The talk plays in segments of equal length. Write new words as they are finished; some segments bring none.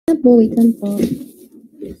Wait lang po.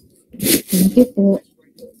 Thank you po.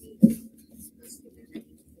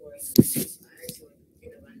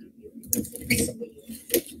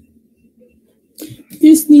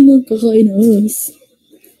 Yes, Ninong, kakain na us.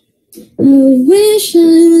 I wish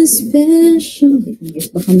I was special. Yes,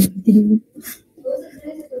 baka makitin.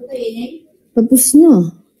 Tapos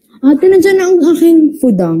na. Ate, nandiyan na ang aking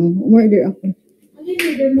foodang. Umorder ako. Ano yung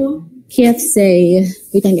order mo? KFC.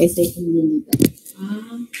 Wait lang guys, wait lang dito.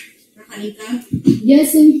 Nakain ka?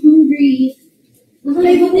 Yes, I'm hungry.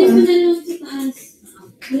 Nakalay mo na lang sa taas.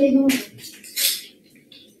 Nakalay mo.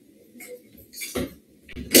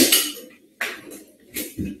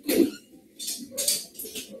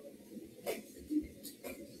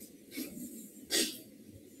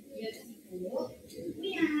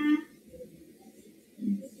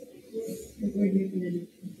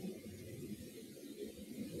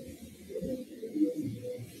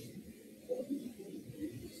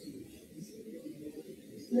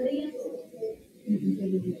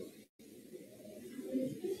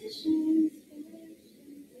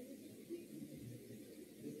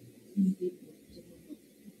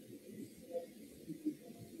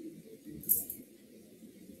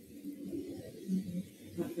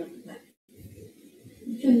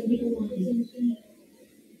 Hindi ko makakita.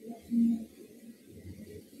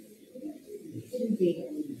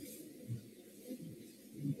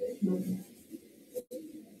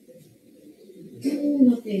 Oo,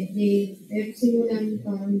 natin. Simulan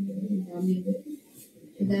parang ang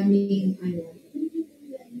daming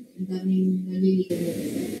naliligo mo.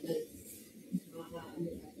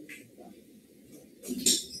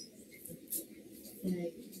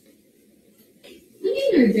 Ano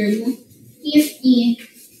yung order mo? EFE.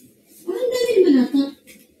 Parang dami naman ata.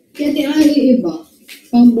 Kaya di yung iba.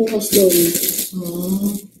 Pang bukas doon.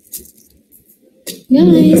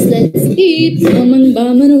 Guys, let's eat.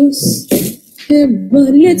 Vámonos.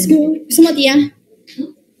 Everybody, let's go. Gusto mo, Tia?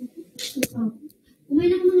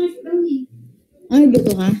 Kumain ako ng hash brown eh. Ay,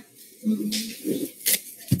 gusto ka?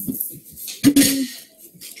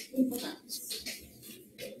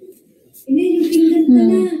 Hindi, yung pinggan ka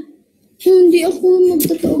na. Hindi ako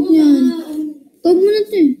magtataog niyan. Taog mo na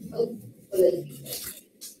ito eh.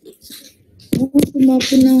 Ako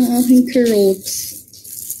pumapo ng aking curls.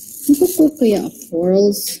 Ano ko kaya?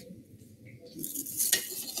 Curls.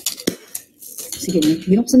 Sige na,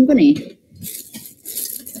 binuksan ko na eh.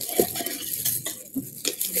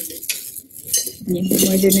 Yan yung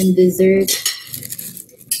order ng dessert.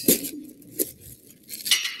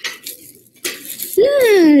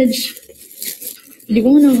 Lunch! Hindi ko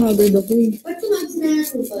nga nakakagod ako eh. Ba't tumagos na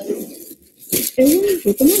natupad? Ewan ko,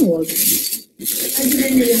 tumawag. Adi na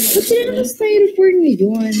nila. Ba't sila naka-styrofoam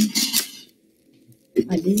ngayon?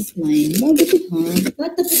 This is mine. Bago to ha?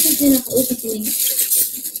 Ba't tapos na sila nakausap mo eh?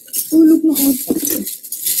 Tulog na ata.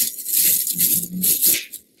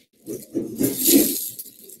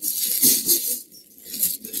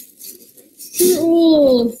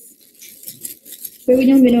 Sure. Pero hindi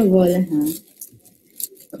naman binabola ha.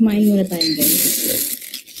 Kumain muna tayo guys.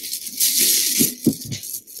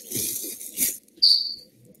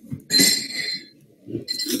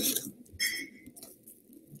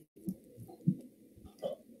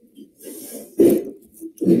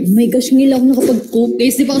 Oh my gosh, ngayon lang ako nakapag-cook.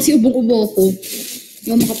 Guys, di ba kasi ubong-ubo ako? Hindi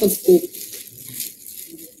ako makapag-cook.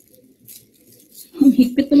 Ang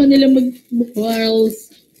higpit naman nila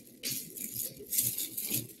mag-bukals.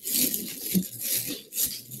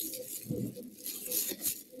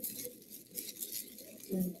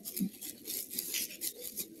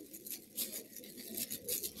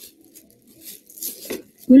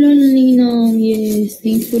 Wala na ninang. Yes,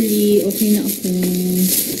 thankfully, okay na ako.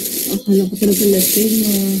 Akala ko talaga lasing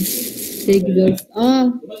na. Regular.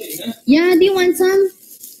 Yeah, do you want some?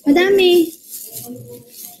 Madami.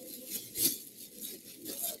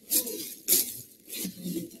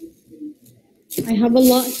 I have a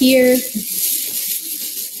lot here.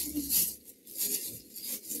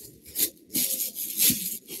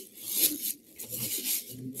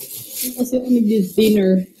 Kasi ako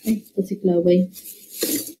nag-dinner. Ay, kasi klaway.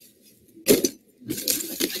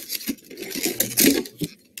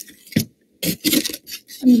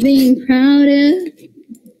 I'm being proud of.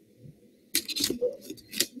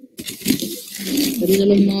 Pwede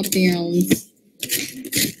na lang mga pounds.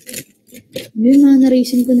 Hindi na,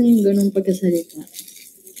 naracing ko na yung ganong pagkasalita.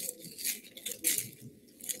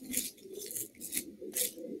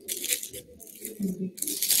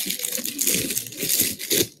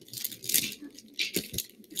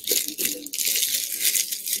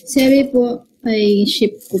 Sabi po, ay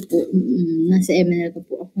ship ko po. Nasa MNL ko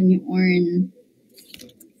po ako ni Orn.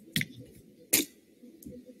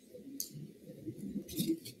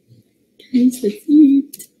 Ang sweet.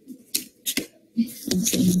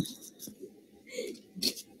 Awesome.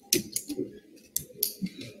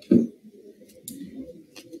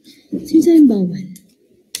 Sino sa'yo bawal?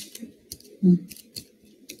 Huh?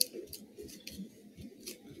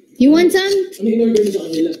 You want some? Ano in-order mo sa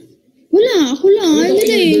kanila? Wala, ako lang. Ano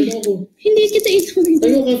nila eh. Hindi kita in-order.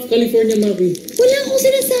 Ano ka, California Maki? Wala akong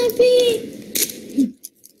sinasabi.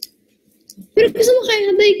 Pero gusto mo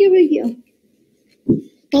kaya, bagi.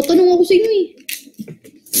 Tatanong ako sa inyo eh.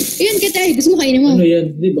 Ayun, kita gusto mo kainin mo? Ano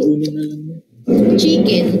yan? Hindi, baunin na lang yan.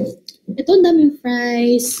 Chicken. Ito, ang daming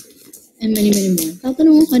fries. And many more.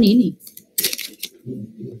 Tatanong ako kanina eh.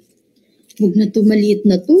 Huwag na to, maliit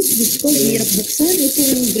na to. Gusto ko, hirap buksan.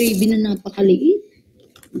 Itong gravy na napakaliit.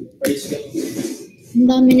 Price ka. Ang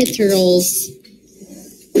dami ni Turtles.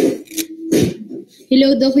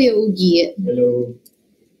 Hello daw, Kuya Ugi. Hello.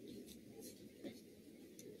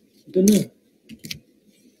 Ito na.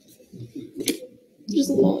 Just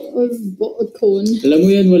a lot of cone. Alam mo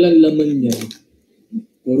yan, walang laman yan.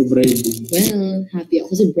 Puro breading. Well, happy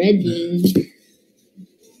ako sa breading.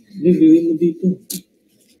 Hindi, gawin mo dito.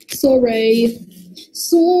 Sorry.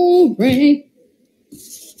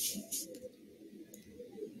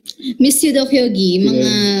 Miss you daw, Kuya Ugi.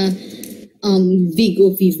 Mga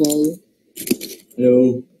Vigo Vivol.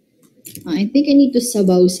 Hello. I think I need to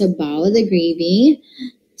sabaw the gravy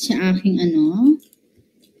sa aking ano.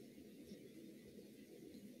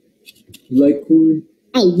 You like corn?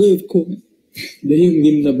 I love corn. Dahil yung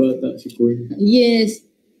meme na bata, si corn. Yes.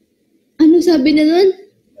 Ano sabi na nun?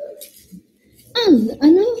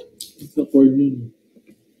 Ano? Sa corn yun.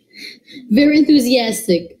 Very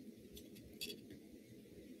enthusiastic.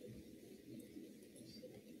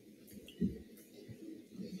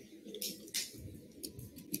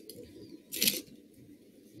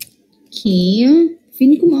 Okay.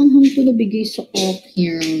 Feeling ko maanghang to nabigay sa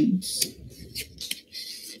akin.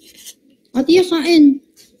 Ate, kain.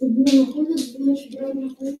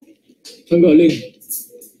 Saan galing?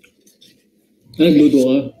 Nagluto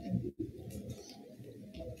ka?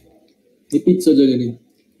 May pizza dyan yun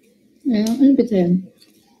eh. Ano pizza yan?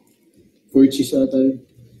 4 cheese ata yun.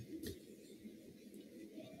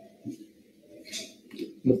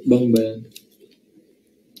 Mukbang ba yan?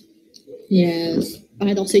 Yes.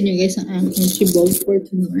 Pakita ko sa inyo guys ang aking chibog for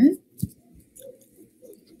tonight.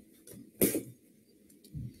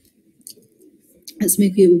 Let's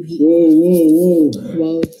make it ubi. Wow.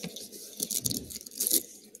 Wow.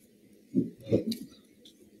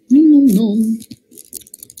 Nom.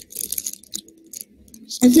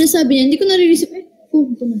 Ang sinasabi niya, hindi ko nare-receive.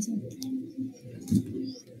 Ito nasa.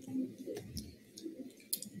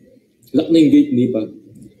 Lock na yung gate, hindi pa.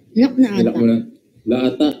 Lock na Lock mo ata. na.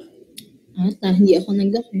 Laata. Hindi ako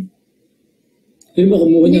nag-lock eh. Sino ba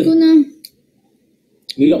kumuha Hindi niyan? ko na.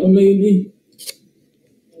 Nilak ko na yun eh.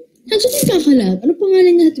 Actually, kakalat. Ano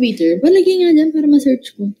pangalan niya sa Twitter? Palagay nga dyan para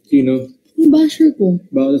ma-search ko. Sino? Yung basher ko.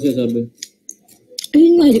 Bakit na sinasabi?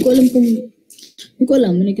 Ayun nga, hindi ko alam kung... Hindi ko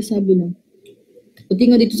alam, may nagkasabi lang. Pati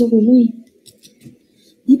nga dito sa Kumu eh.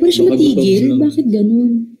 Hindi pa rin siya Baka matigil. gutom lang. Bakit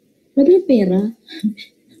ganun? Wala ba siyang pera?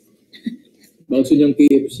 Bakit gusto niyang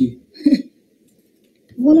KFC?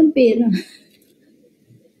 Walang pera.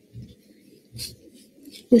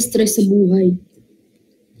 Stress sa buhay.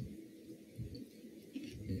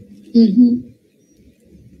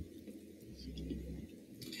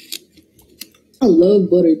 I love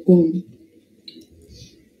buttercorn.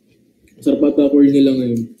 Sarap ata corn nila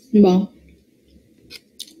ngayon. Diba?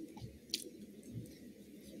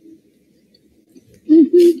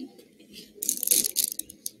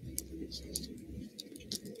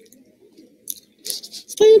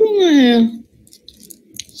 Pero nga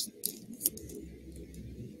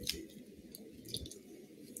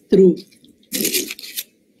true.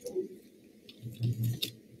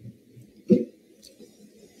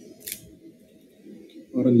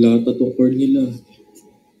 Parang lata tong corn nila.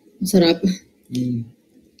 Masarap.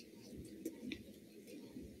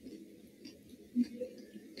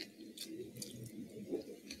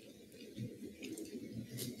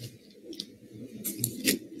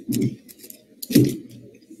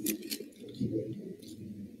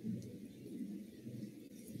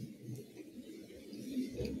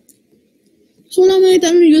 So, wala man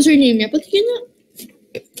yung username niya. Pati yun na.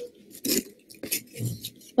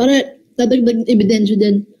 Para dadagdag ebidensya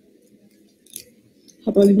din.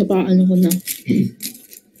 Kapag napaano ko na.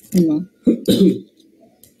 Ano?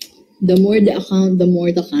 The more the account, the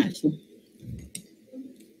more the cash.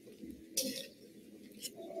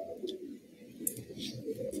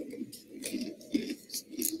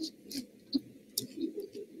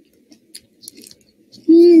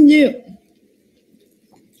 Hindi.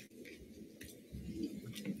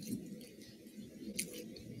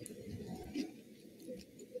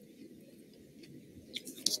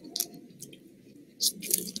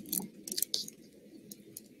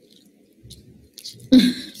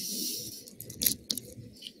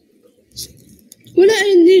 Wala,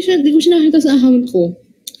 hindi ko siya nakita sa account ko.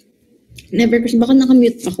 Never ko siya, baka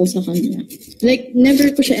nakamute ako sa kanya. Like,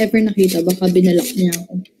 never ko siya ever nakita, baka binalak niya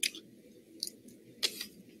ako.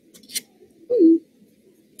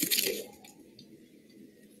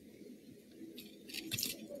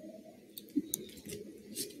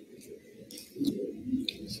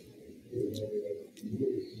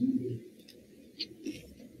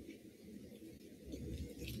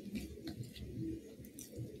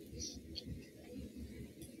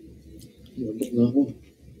 Wala na ako.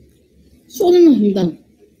 So, ano nakita?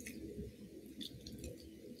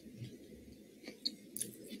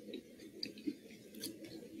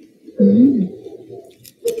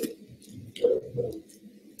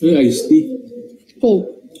 Ay, iced tea.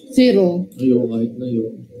 Coke. Zero. Ayoko kahit na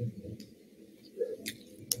ayoko.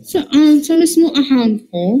 Sa mismo account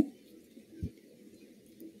ko?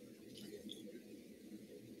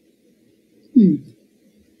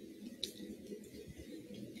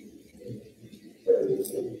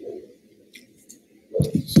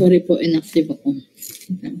 Sorry po, inactive ako.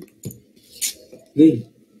 Hey,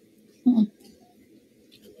 Oo.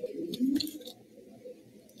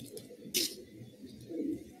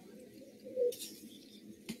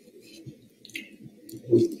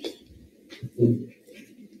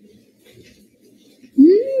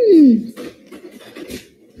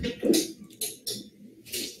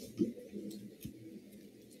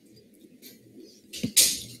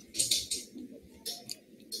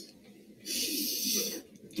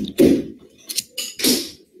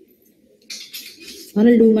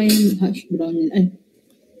 Parang luma yung hash brown nila.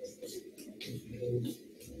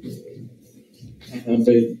 Ay,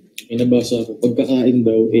 sabi, may nabasa ako. Pagkakain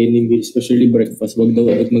daw, any meal, especially breakfast, wag daw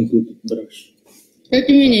agad mag-toothbrush. 30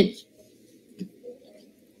 minutes.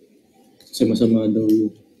 Kasi masama daw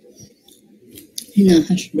yun.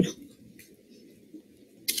 Hina-hash brown.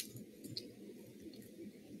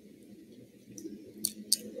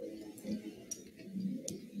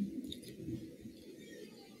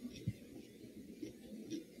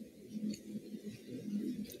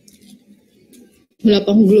 Wala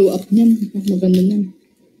pa akong glow up niyan. Maganda niyan.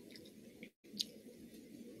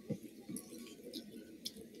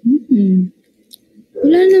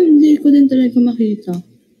 Wala na, hindi ko din talaga makita.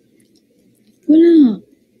 Wala.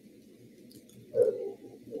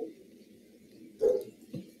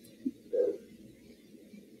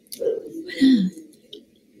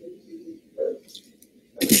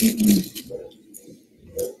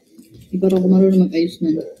 Hindi pa ako marunong mag-ayos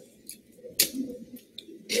na.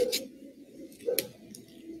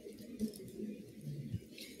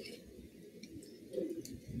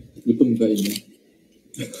 Gutom ka yun.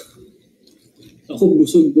 Ako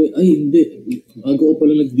busog ba? Ay, hindi. Aga ko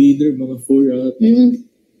pala nag-dinner, mga 4 at 5.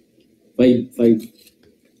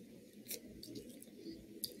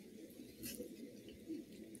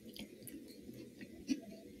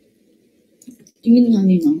 Tingin nga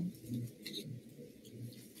nila.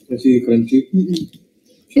 Kasi crunchy.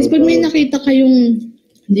 Kasi pag may nakita kayong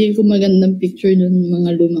hindi ko magandang picture dun,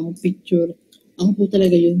 mga lumang picture, ako po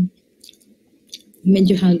talaga yun.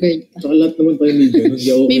 Medyo haggard pa. Saka lahat naman tayo may ganun.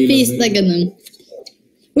 Di ako May okay face lang na ganun.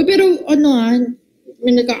 Uy, pero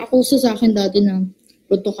may nagkakakusa sa akin dati na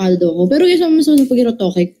rotokado ako. Pero guys, mas na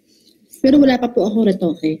pag-retoke. Pero wala pa po ako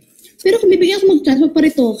retoke. Pero kung bibigyan ako mag-chance,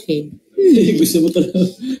 magpa-retoke. Gusto mo talaga.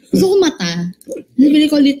 Gusto ko mata. Nabili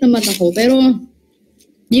ko ulit na mata ko. Pero,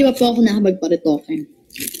 di ba po ako nakapagpa-retoke.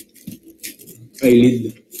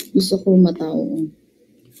 Eyelid. Gusto ko mata, oo.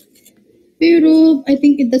 Pero, I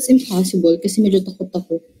think that's impossible kasi medyo takot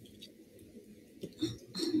ako.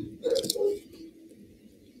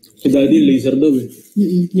 Si daddy, laser daw eh.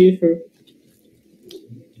 Laser.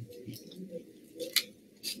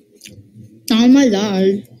 Tama,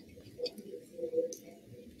 Lal.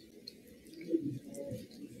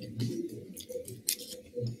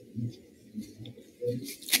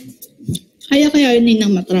 Kaya yun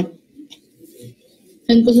yung matrap.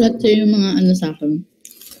 Send ko sa yung mga ano sa akin.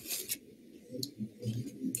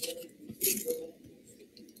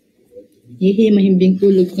 Hihi, mahimbing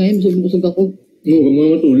tulog kayo. Busog ako. No, huwag mo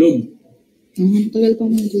matulog. Tagal pa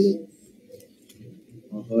akong tulog.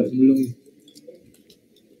 Makakain mo lang.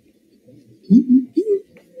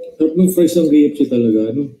 Sarap ng fries ng KFC talaga,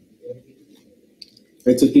 ano?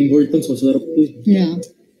 Kahit sa Tim Hortons, masarap to eh. Yeah.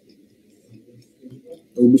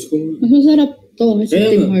 Naubos ko nga. Mas masarap to kasi Kaya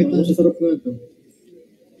Tim nga, Hortons. masarap nga to.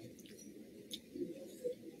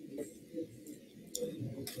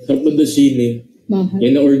 Sarap ng dasini. Bakit?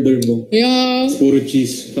 Yan na order mo. Yeah. Puro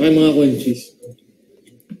cheese. Saka yung mga kuwan cheese.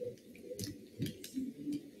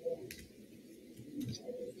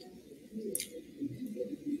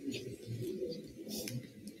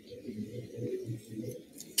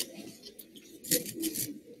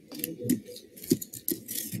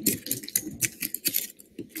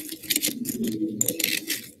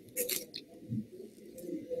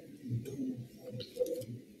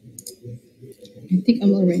 think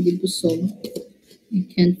I'm already busog. I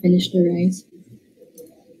can't finish the rice.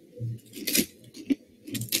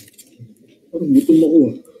 Parang gutom ako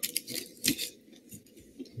ah.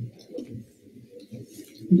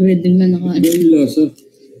 Bread din man nakain. Iba yung lasa.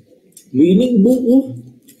 May ining buko.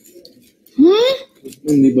 Huh?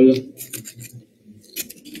 Hindi pala.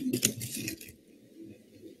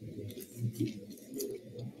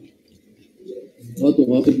 Ito,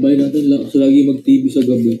 kapitbahay natin so lagi mag-TV sa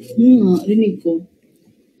gabi. Nga, rinig ko.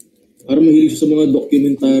 Parang mahilig siya sa mga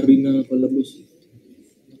documentary na palabas.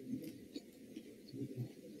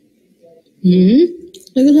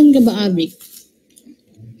 Taga saan ka ba, Abik?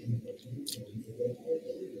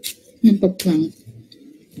 Napaprank.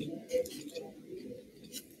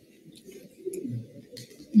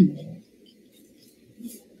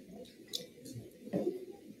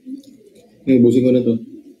 Busin ko na to.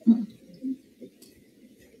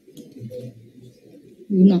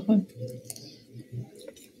 Yun ako.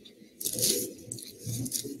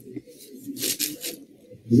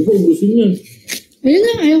 Hindi ko ubusin yan. Ayun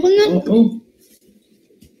na, ayoko na. Oo.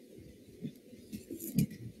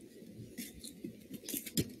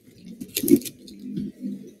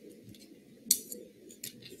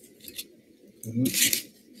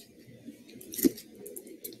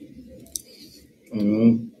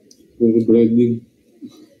 Puro breading.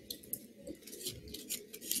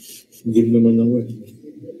 Gym naman ako eh.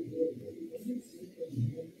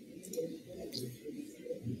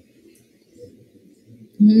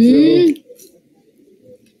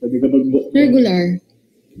 Pwede ka mag-mukbang. Regular.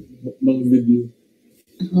 Mukbang video.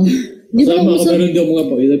 Di ba Kasama ako gusto? pero hindi ako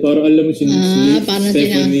makapakita. Parang alam mo si parang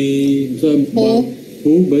Stephanie. Ho? Ho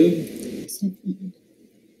ba yun?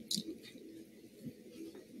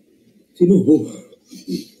 Sino Ho?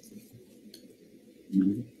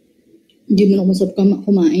 Hindi mo na masarap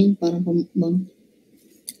kumain. Parang pamukbang.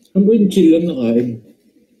 Ano ba yung chill lang na kain?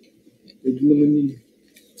 Pwede naman yun.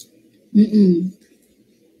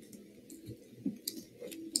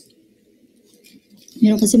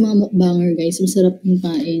 Meron kasi mga mukbanger guys. Masarap yung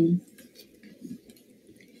kain.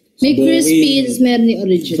 May crispies, meron ni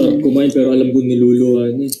original. Sarap kumain pero alam ko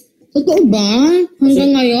niluluhan eh. Totoo ba? Hanggang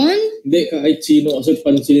ngayon? Hindi, kahit sino kasi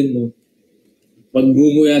pansinin mo. Pag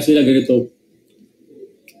bumuya sila ganito.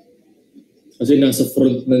 Kasi nasa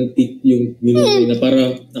front ng teeth yung niluluhan na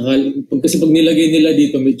para kasi pag nilagay nila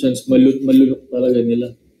dito may chance malunok talaga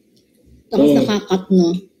nila. Tapos nakakat, no?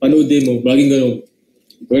 Panoodin mo, laging gano'n.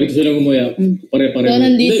 Ganito sila gumuya, pare-pare. So,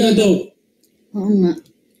 nandito. Hindi, ganito. Oo nga.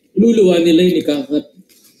 Iluluhan nila yun, ikakat.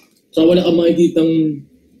 So, wala kang makikitang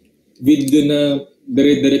video na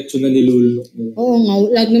dire-diretso na nilulunok. Oo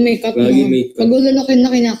nga, lagi may cut, Lagi no? may cut. Pag ululukin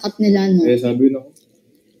na kinakat nila, no? Kaya sabi na ako.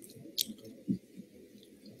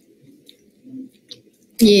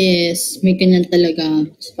 Yes, may kanyan talaga.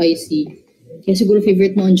 Spicy. Kaya siguro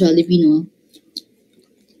favorite mo ang Jollibee, no?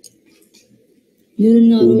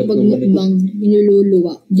 Yun na, pag mukbang,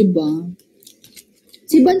 inululuwa. Diba?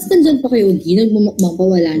 Si Vance nandyan pa kayo, Ogie? Nagmumukbang pa,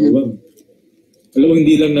 wala na. Alam mo,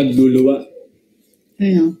 hindi lang nagluluwa.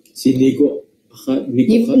 Ano? Si Nico.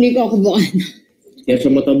 Hindi ko ako bukan. Kaya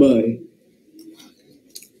siya mataba eh.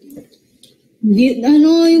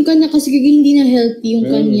 Yung kanya kasi hindi na healthy yung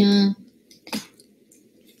kanya.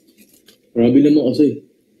 Grabe naman kasi.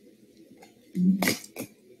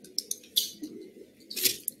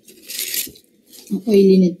 Ang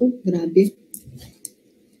oily nito. Grabe.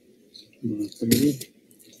 Basta na yun.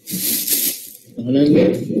 Nakalan mo.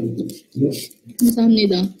 Masam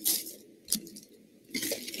nila.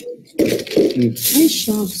 Ay,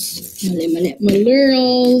 shucks. Mali.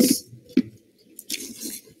 Malurals.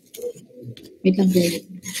 Wait lang, Greg.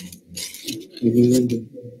 Hindi lang din.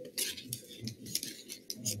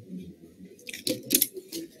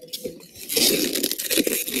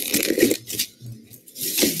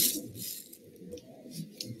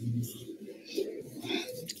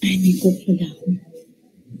 Ay, may cook pala ako.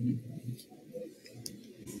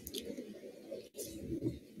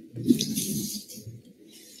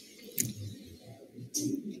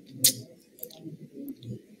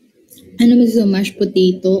 Ano mas gusto? Mashed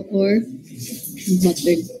potato or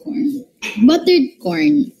buttered corn? Buttered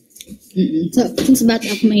corn. So, since bata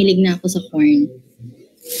ako, mahilig na ako sa corn.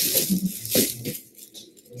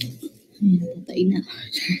 Ay, natatay na ako.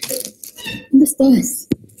 Bastos.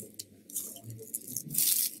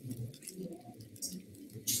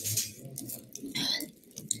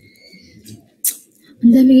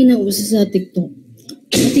 Ang dami ginauso sa TikTok.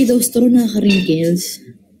 Pati daw straw nakaka-wrinkles.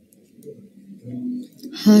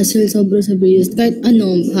 Hassle sobra sa braces. Kahit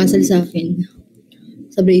ano, hassle sa akin.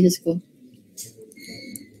 Sa braces ko.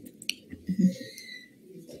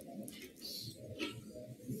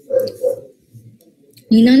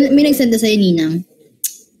 Ninang, may nagsenda sa'yo, Ninang.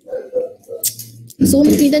 Gusto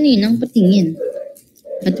ko makita, Ninang, patingin.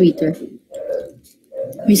 At Twitter.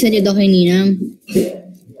 May send daw kay Ninang.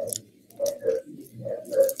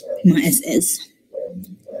 Mga SS.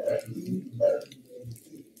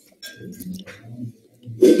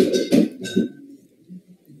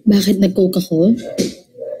 Bakit nag-coke ako?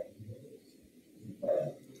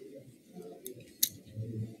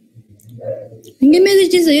 Hindi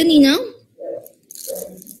message din sa'yo, Ninang?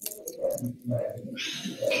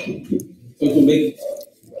 Sa tubig.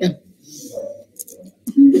 Yeah.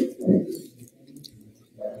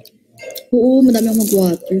 Oo, madami akong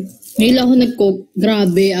mag-water. Ngayon lang ako nag-coke.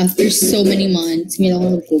 Grabe, after so many months, ngayon lang ako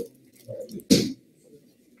nag-coke.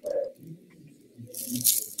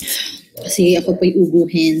 Kasi ako pa'y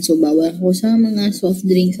ubuhin, so bawal ako sa mga soft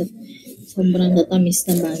drinks at sobrang tatamis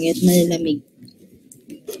na bagay at malalamig.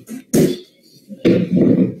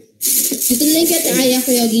 Ito lang yung kataya ko,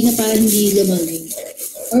 Yogi, na parang hindi lumamig.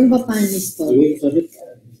 Or papanis po. Sabi.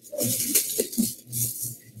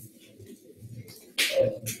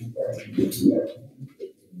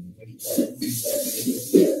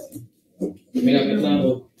 May nakit na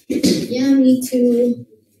ako. Yeah, me too.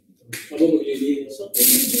 Ako maglilinis ako.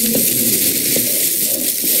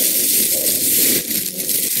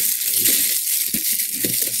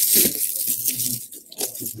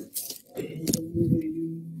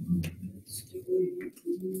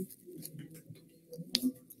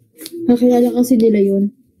 Nakilala kasi nila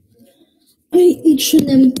yun. Ay,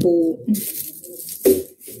 H&M po.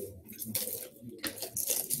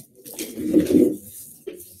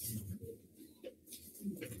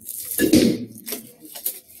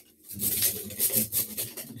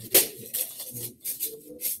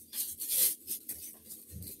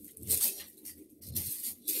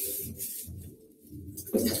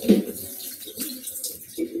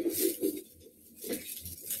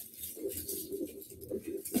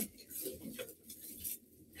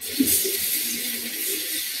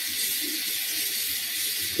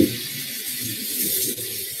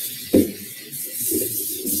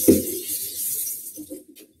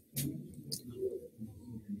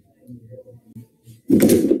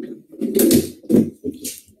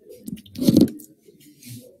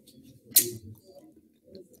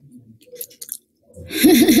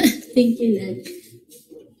 Thank you, Lad.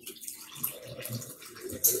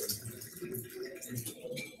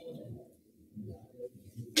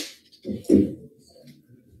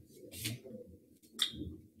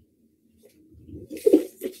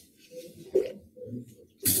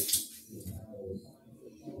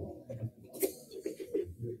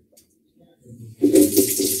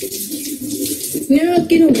 Pinanood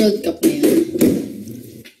kayo ng World Cup na yun.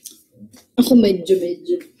 Ako medyo.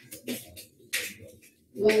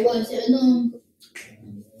 Wawa si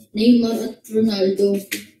Neymar at Ronaldo.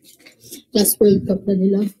 Last World Cup na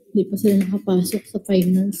nila. Hindi pa sila nakapasok sa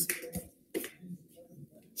finals.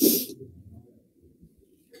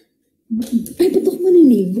 Ay, ba't ako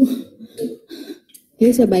maliligo?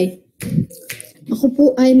 Okay, sabay. Ako po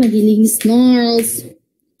ay magiling snarls.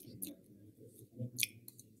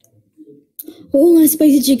 Oo nga,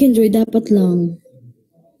 spicy chicken joy. Dapat lang.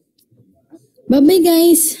 Bye-bye,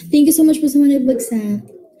 guys. Thank you so much po sa mga nagbagsak.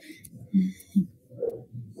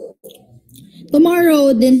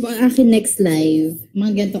 Tomorrow, din po ang akin next live.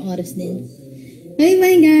 Mga gantong oras din.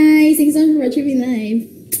 Bye-bye, guys. Thank you so much for watching my live.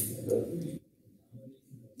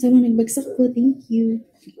 Sa mga nagbagsak po, thank you.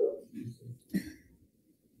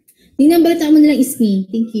 Tingnan, balita mo nilang is me.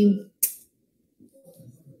 Thank you.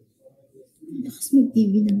 Lakas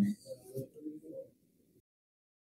mag-TV naman.